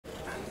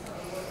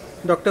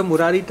Dr.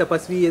 Murari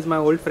Tapaswai is my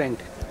old friend.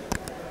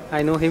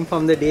 I know him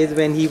from the days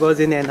when he was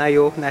in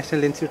NIO,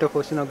 National Institute of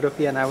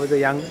Oceanography, and I was a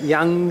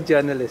young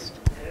journalist.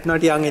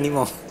 Not young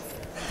anymore.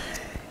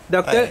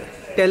 Doctor,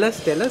 tell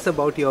us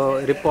about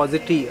your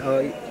repository,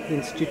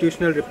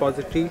 institutional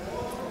repository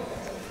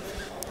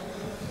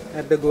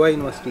at the Goa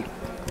University.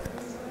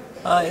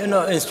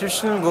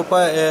 Institutional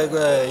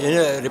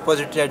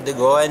repository at the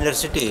Goa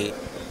University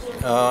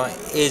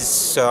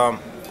is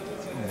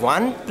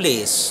one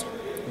place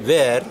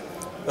where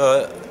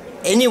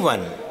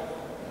anyone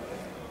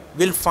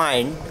will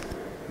find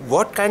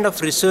what kind of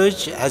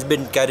research has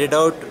been carried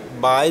out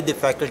by the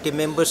faculty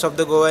members of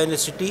the Goa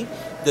University,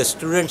 the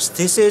students'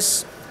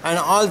 thesis, and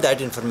all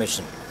that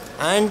information.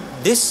 And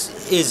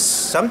this is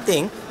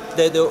something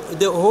that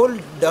the whole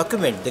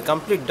document, the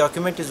complete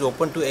document, is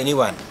open to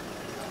anyone.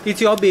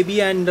 It's your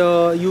baby, and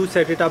you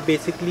set it up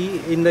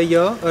basically in the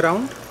year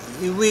around?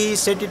 We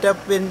set it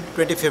up in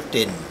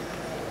 2015.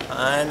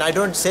 And I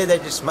don't say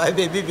that it's my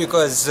baby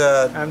because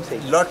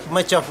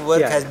much of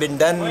work has been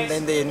done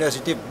in the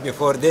university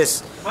before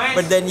this.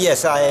 But then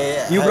yes,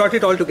 You brought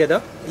it all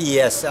together?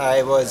 Yes,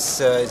 I was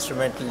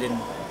instrumental in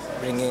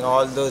bringing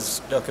all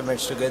those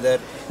documents together.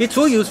 It's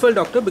so useful,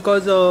 Doctor,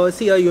 because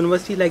see, a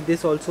university like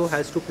this also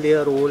has to play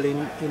a role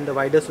in the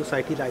wider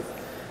society life.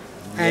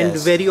 And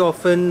very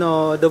often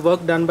the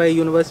work done by a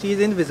university is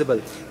invisible.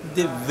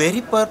 The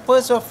very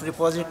purpose of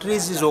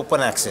repositories is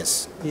open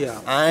access. Yeah.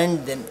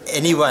 And then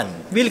anyone.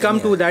 We'll come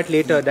to that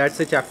later. That's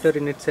a chapter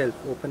in itself,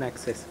 open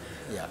access.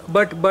 Yeah.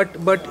 But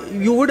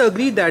you would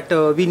agree that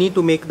we need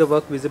to make the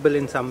work visible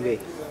in some way.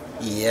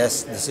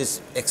 Yes, this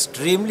is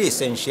extremely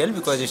essential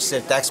because it's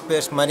a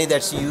taxpayers' money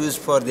that's used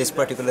for this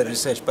particular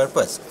research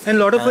purpose. And a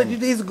lot of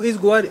it is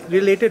Goa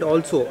related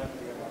also,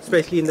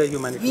 especially in the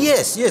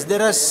humanities. Yes,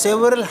 there are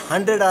several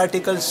hundred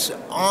articles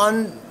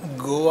on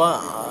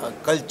Goa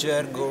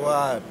culture,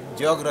 Goa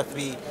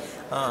geography,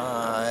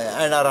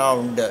 and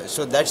around.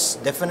 So that's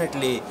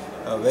definitely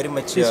very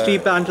much history,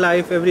 plant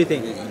life,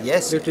 everything.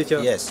 Yes,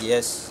 literature. Yes.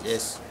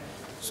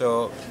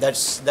 So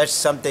that's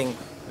something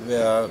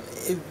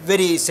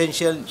very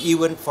essential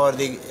even for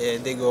the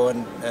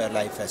Goan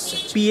life as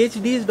such.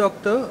 PhDs,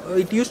 Doctor,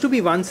 it used to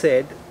be once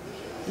said,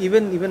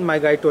 even my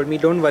guy told me,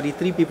 don't worry,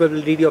 3 people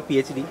will read your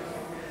PhD.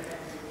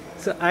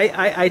 So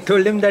I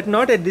told him that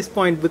not at this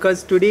point,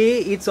 because today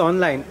it's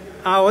online.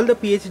 Are all the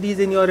PhDs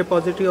in your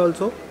repository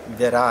also?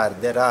 There are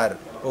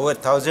over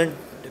 1,000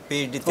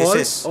 PhD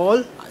theses.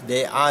 All?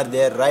 They are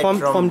there right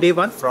from day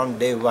one? From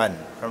day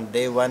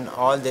one,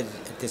 all the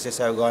theses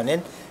have gone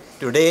in.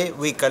 Today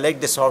we collect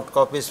the soft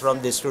copies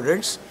from the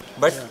students,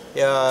 but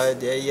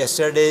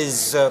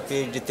yesterday's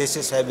PhD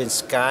thesis have been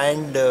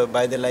scanned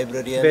by the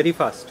librarian. Very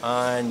fast.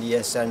 And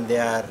they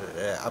are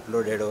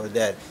uploaded over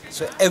there.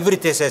 So every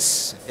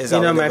thesis is in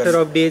available. a matter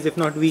of days, if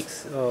not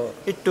weeks.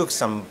 It took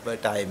some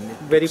time.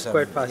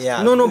 Quite fast.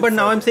 Yeah. No, but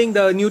now I'm saying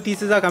the new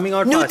theses are coming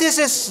out New fast.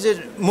 thesis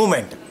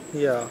movement.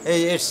 Yeah.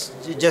 It's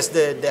just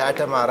the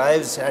atom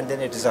arrives and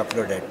then it is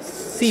uploaded.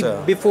 See,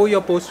 before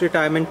your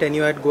post-retirement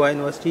tenure at Goa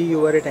University, you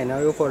were at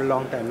NIO for a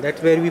long time.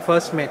 That's where we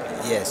first met.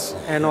 Yes.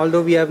 And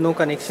although we have no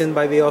connection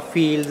by way of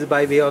fields,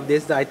 by way of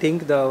this, I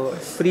think the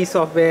free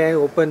software,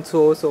 open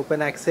source,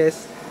 open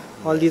access,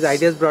 all these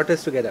ideas brought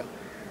us together.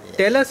 Yeah.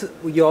 Tell us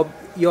your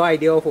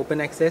idea of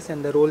open access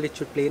and the role it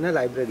should play in a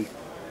library.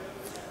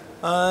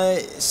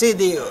 See,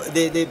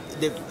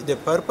 the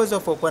purpose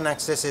of open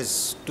access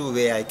is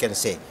two-way, I can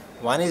say.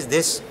 One is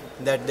this,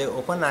 that the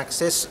open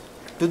access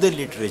to the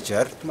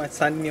literature. My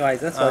son in your eyes,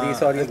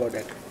 sorry about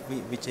that.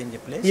 We change the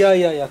place?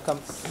 Yeah,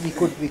 come. We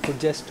could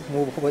just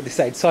move over the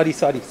side. Sorry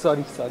for it.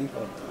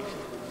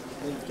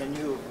 Can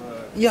you...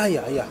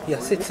 Yeah.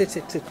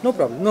 Sit. No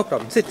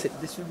problem. Sit.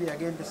 This will be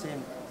again the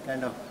same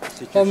kind of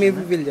situation. Or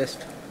maybe we'll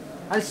just...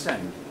 I'll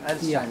stand,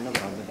 no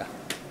problem.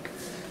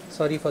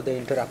 Sorry for the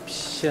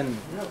interruption.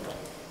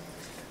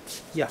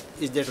 Yeah.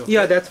 Is that okay?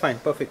 Yeah, that's fine.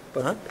 Perfect.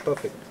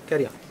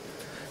 Carry on.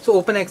 So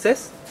open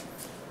access?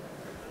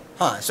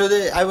 So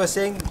I was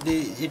saying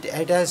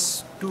it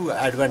has two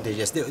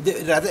advantages.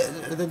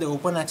 Rather the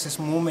open access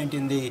movement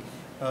in the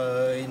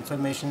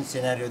information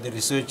scenario, the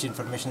research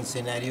information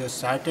scenario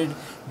started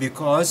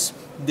because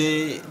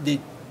the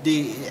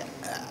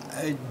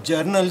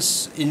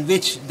journals in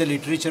which the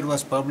literature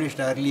was published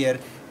earlier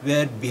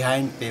were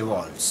behind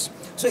paywalls.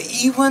 So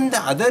even the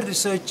other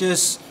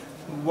researchers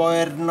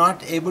were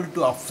not able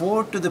to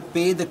afford to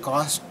pay the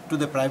cost to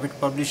the private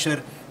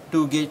publisher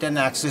to get an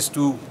access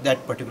to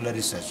that particular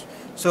research.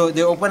 So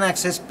the open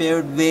access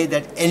paved way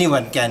that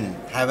anyone can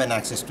have an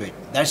access to it.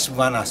 That's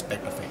one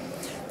aspect of it.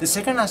 The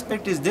second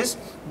aspect is this,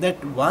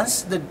 that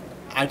once the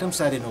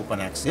items are in open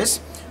access,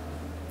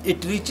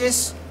 it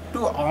reaches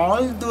to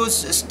all those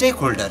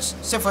stakeholders.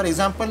 So for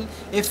example,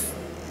 if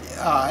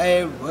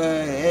a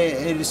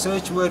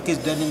research work is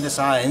done in the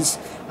science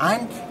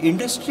and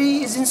industry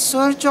is in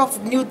search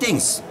of new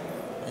things,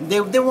 they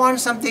want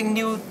something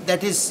new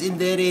that is in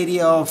their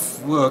area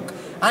of work,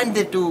 and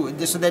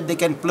so that they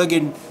can plug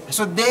in.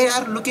 So they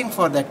are looking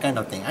for that kind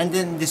of thing, and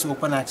then this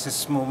open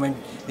access movement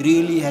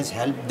really has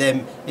helped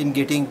them in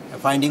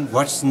finding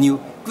what's new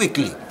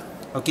quickly.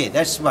 Okay,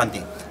 that's one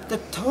thing. The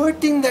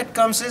third thing that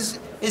comes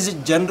is a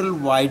general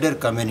wider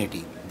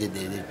community,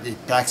 the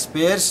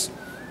taxpayers.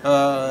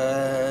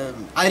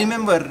 I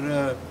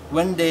remember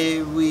one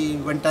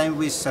time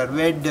we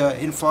surveyed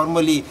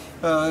informally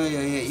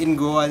in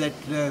Goa that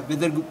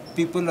whether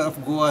people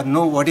of Goa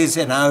know what is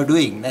NIO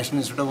doing, National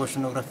Institute of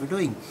Oceanography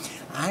doing,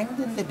 and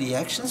then the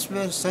reactions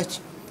were such,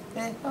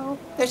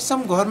 that's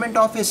some government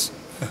office.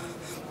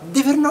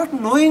 They were not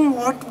knowing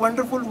what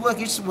wonderful work.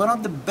 It's one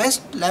of the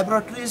best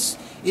laboratories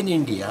in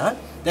India.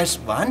 That's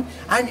one,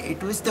 and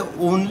it was the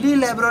only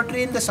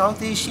laboratory in the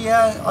South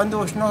Asia on the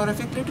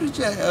oceanographic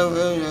literature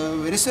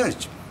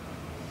research.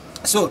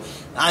 So,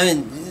 I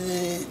mean,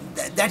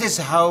 that is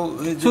how.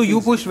 So you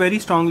pushed very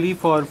strongly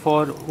for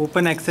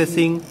open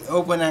accessing.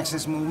 Open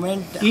access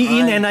movement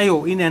in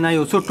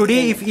NIO. So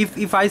today,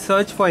 if I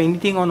search for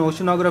anything on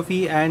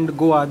oceanography and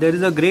Goa, there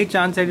is a great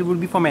chance that it would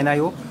be from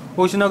NIO.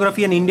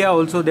 Oceanography and India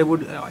also, they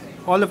would,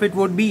 all of it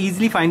would be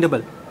easily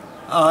findable.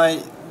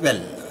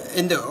 Well,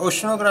 in the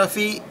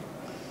oceanography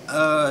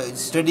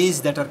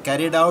studies that are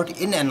carried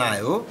out in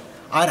NIO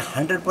are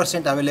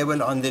 100%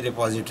 available on the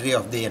repository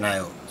of the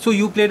NIO. So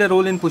you played a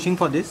role in pushing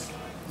for this?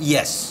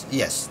 Yes,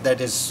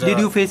 that is. Did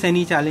you face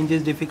any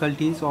challenges,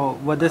 difficulties, or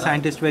were the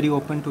scientists very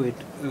open to it?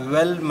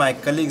 Well, my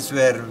colleagues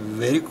were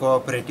very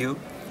cooperative,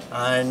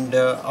 and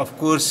of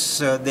course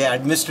the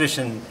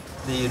administration,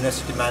 the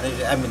university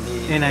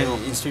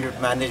the institute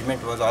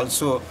management was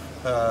also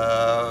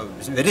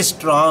very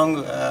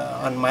strong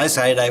on my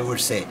side, I would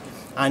say.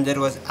 And there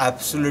was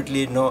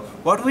absolutely no.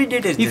 What we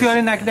did is, if you are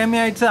in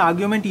academia, it's an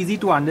argument easy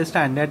to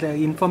understand that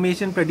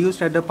information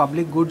produced at the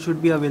public good should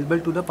be available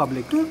to the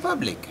public. To the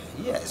public,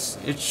 yes,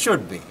 it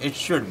should be. It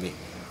should be.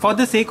 For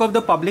the sake of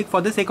the public, for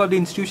the sake of the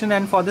institution,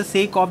 and for the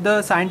sake of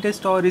the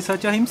scientist or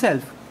researcher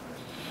himself.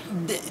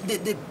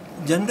 The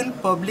general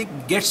public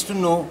gets to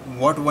know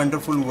what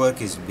wonderful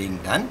work is being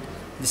done.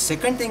 The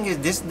second thing is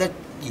this, that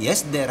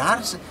yes, there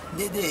are.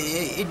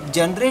 It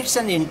generates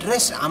an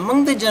interest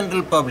among the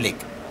general public.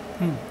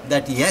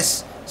 That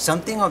yes,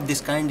 something of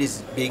this kind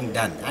is being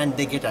done, and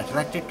they get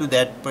attracted to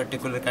that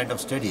particular kind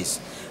of studies.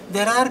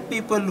 There are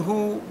people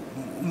who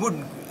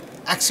would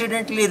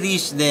accidentally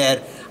reach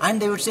there, and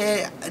they would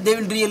say, they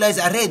will realize,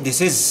 array, this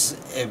is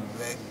a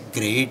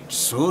great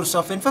source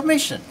of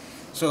information.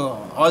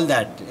 So all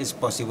that is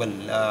possible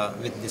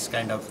with this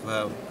kind of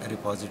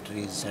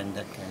repositories and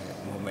that kind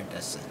of movement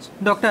as such.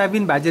 Doctor, I've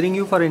been badgering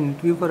you for an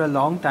interview for a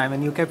long time,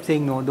 and you kept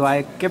saying no, though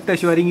I kept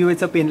assuring you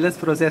it's a painless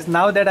process.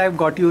 Now that I've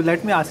got you,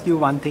 let me ask you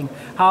one thing.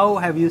 How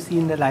have you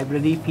seen the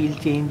library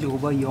field change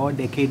over your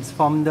decades,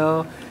 from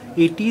the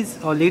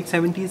 80s or late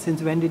 70s?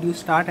 Since when did you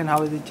start, and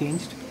how has it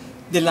changed?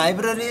 The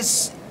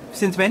libraries...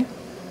 Since when?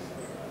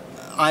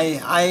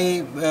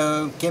 I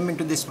came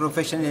into this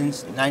profession in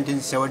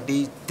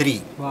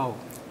 1973. Wow.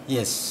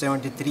 Yes,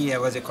 73 I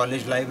was a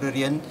college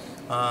librarian,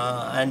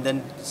 and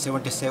then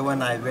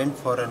 77 I went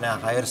for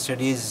higher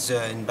studies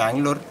in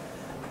Bangalore,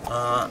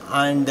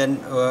 and then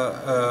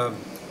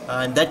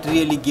and that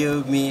really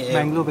gave me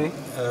Bangalore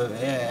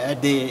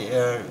at the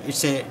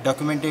it's a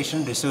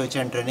documentation research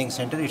and training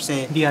center. It's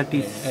a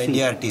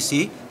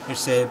DRTC.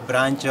 It's a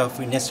branch of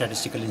Indian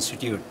Statistical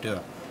Institute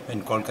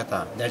in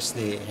Kolkata. That's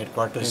the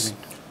headquarters.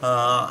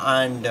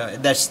 And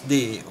that's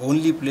the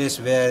only place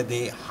where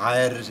the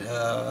higher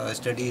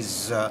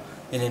studies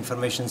in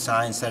information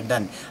science are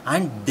done.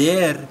 And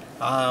there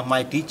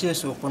my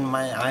teachers opened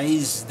my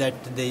eyes that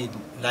the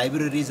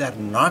libraries are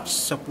not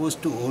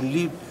supposed to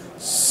only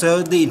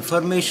serve the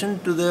information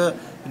to the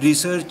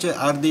researcher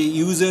or the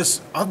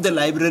users of the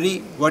library,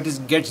 what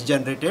gets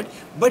generated,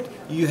 but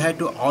you have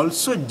to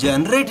also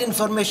generate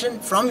information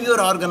from your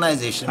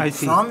organization,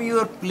 from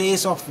your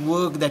place of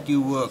work that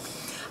you work.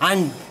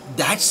 And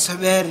that's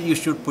where you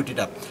should put it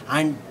up.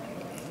 And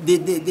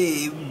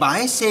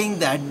by saying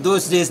that,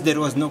 those days there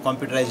was no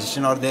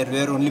computerization, or there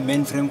were only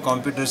mainframe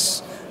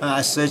computers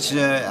as such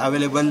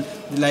available.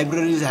 The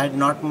libraries had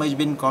not much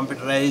been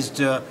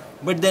computerized.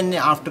 But then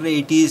after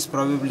the 80s,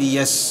 probably,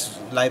 yes,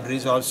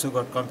 libraries also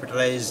got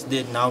computerized.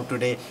 Now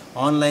today,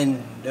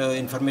 online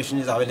information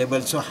is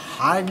available. So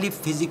hardly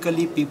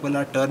physically people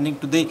are turning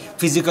to the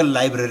physical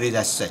libraries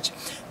as such.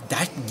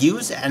 That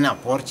gives an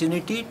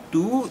opportunity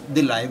to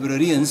the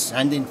librarians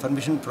and the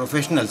information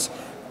professionals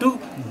to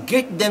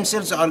get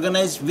themselves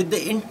organized with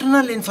the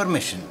internal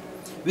information,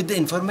 with the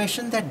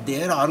information that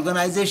their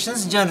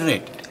organizations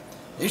generate.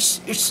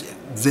 It's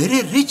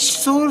very rich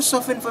source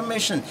of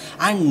information,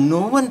 and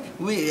no one,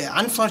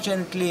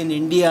 unfortunately in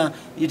India,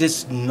 it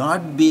has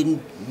not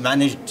been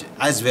managed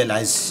as well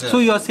as... So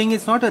you are saying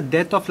it's not a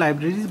death of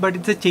libraries, but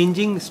it's a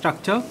changing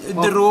structure?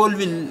 The role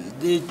will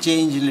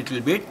change a little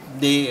bit.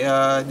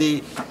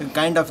 The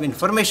kind of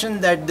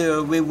information that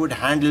we would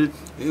handle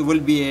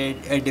will be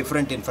a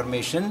different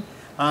information.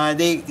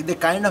 The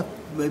kind of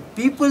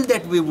people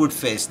that we would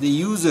face, the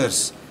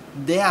users,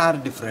 they are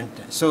different.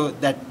 So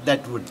that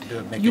would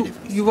make a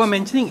difference. You were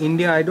mentioning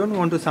India. I don't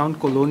want to sound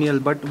colonial,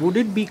 but would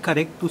it be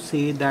correct to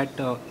say that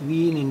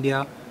we in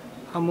India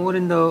are more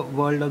in the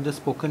world of the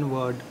spoken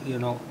word,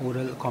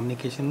 oral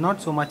communication,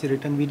 not so much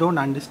written? We don't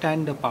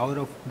understand the power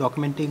of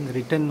documenting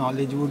written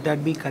knowledge. Would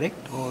that be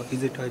correct, or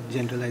is it a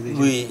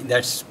generalization?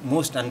 That's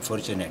most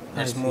unfortunate.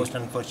 That's most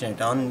unfortunate.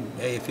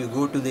 If you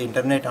go to the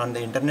internet, on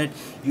the internet,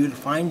 you will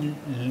find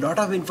a lot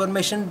of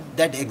information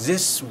that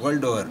exists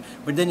world over.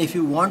 But then if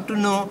you want to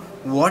know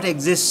what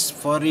exists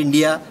for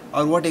India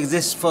or what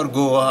exists for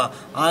Goa,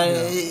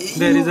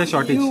 there is a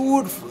shortage. You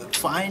would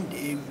find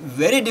it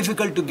very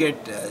difficult to get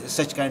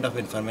such kind of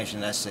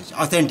information as such,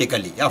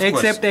 authentically, of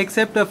course.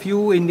 Except a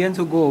few Indians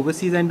who go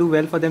overseas and do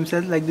well for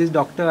themselves, like this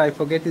doctor, I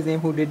forget his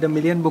name, who did the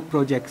Million Book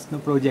project in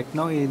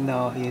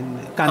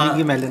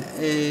Carnegie Mellon.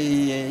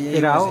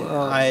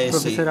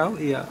 Professor Rao,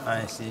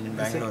 I see, in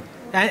Bangalore.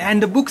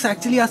 And the books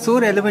actually are so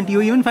relevant.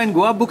 You even find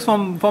Goa books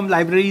from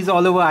libraries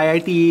all over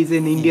IITs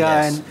in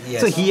India,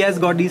 so he has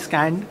got these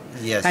scanned,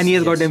 and he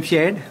has got them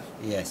shared.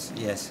 Yes.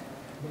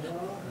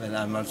 Well,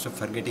 I'm also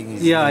forgetting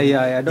his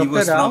name. Dr. He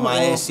was Rao, from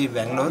IISc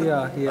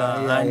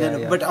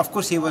Bangalore. But of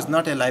course, he was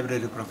not a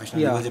library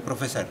professional. He was a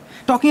professor.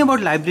 Talking about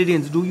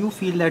librarians, do you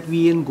feel that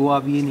we in Goa,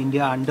 we in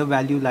India,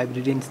 undervalue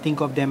librarians? Think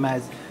of them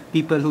as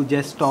people who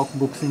just stock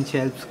books in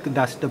shelves,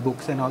 dust the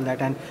books and all that.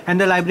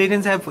 And the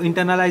librarians have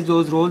internalized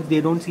those roles.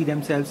 They don't see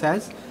themselves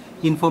as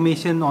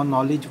information or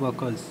knowledge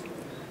workers.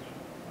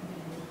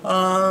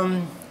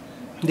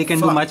 They can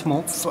do much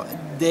more.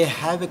 They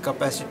have a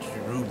capacity to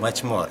do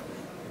much more.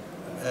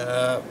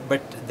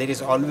 But there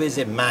is always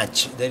a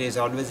match. There is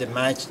always a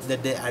match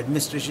that the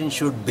administration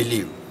should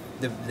believe.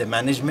 The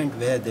management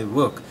where they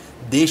work,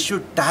 they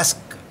should task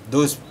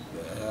those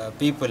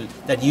people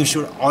that you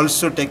should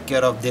also take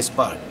care of this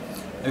part.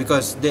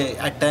 Because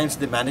at times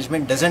the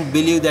management doesn't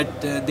believe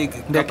that the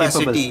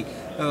capacity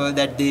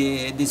that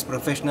these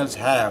professionals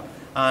have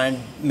and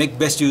make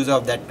best use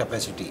of that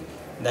capacity.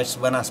 That's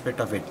one aspect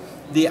of it.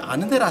 The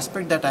another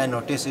aspect that I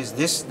notice is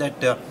this,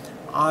 that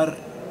our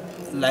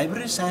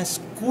library science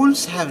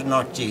schools have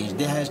not changed.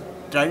 They have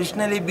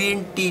traditionally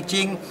been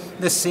teaching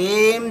the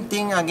same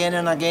thing again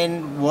and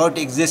again what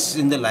exists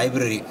in the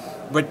library.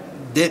 But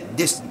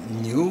this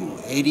new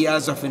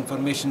areas of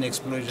information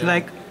explosion,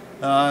 like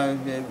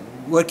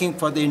working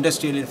for the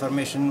industrial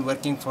information,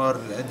 working for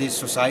the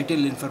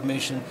societal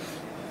information,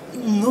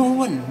 no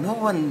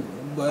one,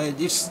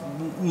 it's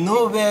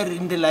nowhere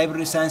in the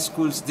library science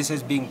schools this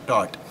is being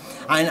taught.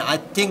 And I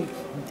think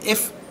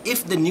if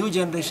the new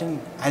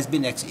generation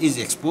is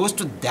exposed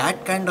to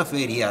that kind of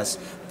areas,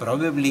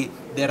 probably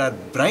there are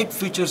bright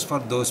futures for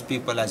those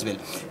people as well.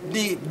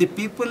 The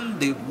people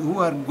who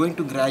are going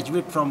to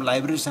graduate from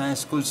library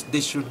science schools, they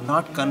should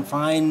not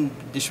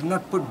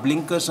put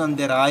blinkers on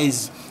their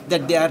eyes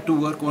that they are to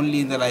work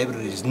only in the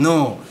libraries.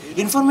 No,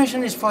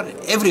 information is for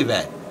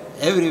everywhere.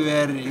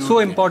 So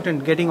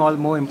important, getting all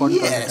more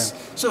important. Yes.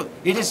 So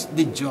it is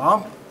the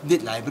job, the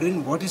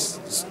librarian. What is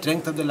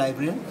strength of the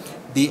librarian?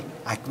 The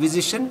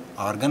acquisition,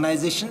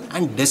 organization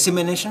and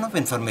dissemination of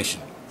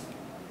information.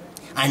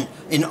 And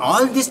in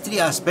all these three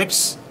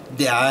aspects,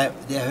 they have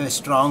a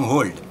strong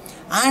hold.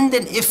 And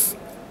then if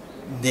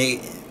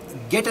they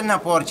get an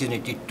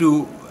opportunity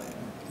to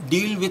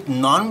deal with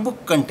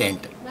non-book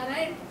content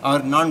or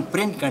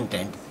non-print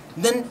content,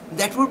 then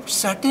that would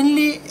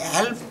certainly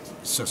help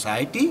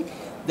society.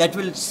 That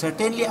will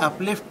certainly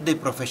uplift the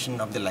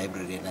profession of the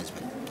librarian as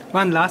well.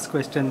 One last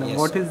question. Yes,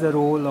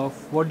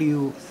 what do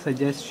you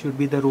suggest should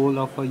be the role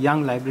of a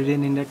young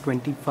librarian in the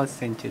 21st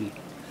century?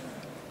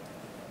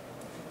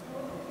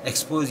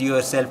 Expose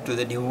yourself to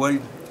the new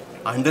world.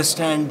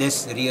 Understand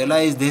this,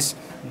 realize this,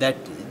 that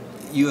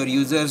your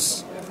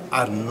users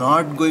are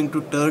not going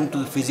to turn to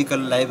the physical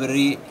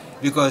library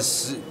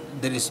because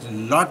there is a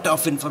lot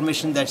of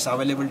information that's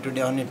available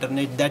today on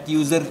internet that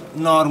user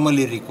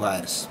normally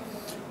requires.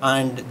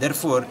 And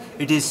therefore,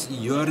 it is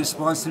your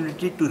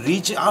responsibility to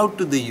reach out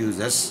to the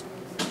users,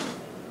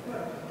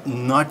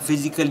 not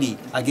physically,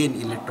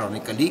 again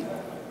electronically.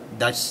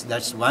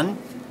 That's one.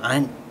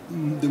 And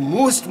the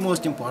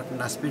most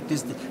important aspect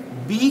is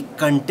be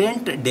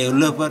content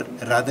developer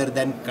rather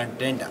than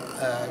content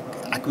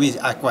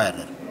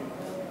acquirer.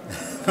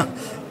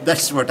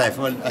 That's what I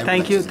felt.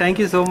 Thank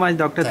you so much,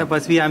 Dr.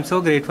 Tapaswai. I'm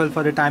so grateful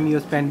for the time you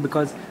spent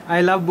because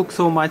I love books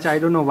so much. I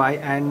don't know why,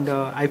 and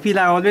I feel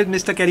I always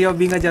missed the career of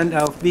being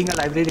a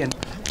librarian.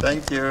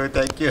 Thank you.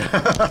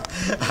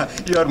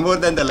 You are more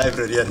than the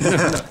librarian.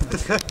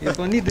 If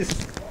only this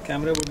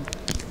camera would.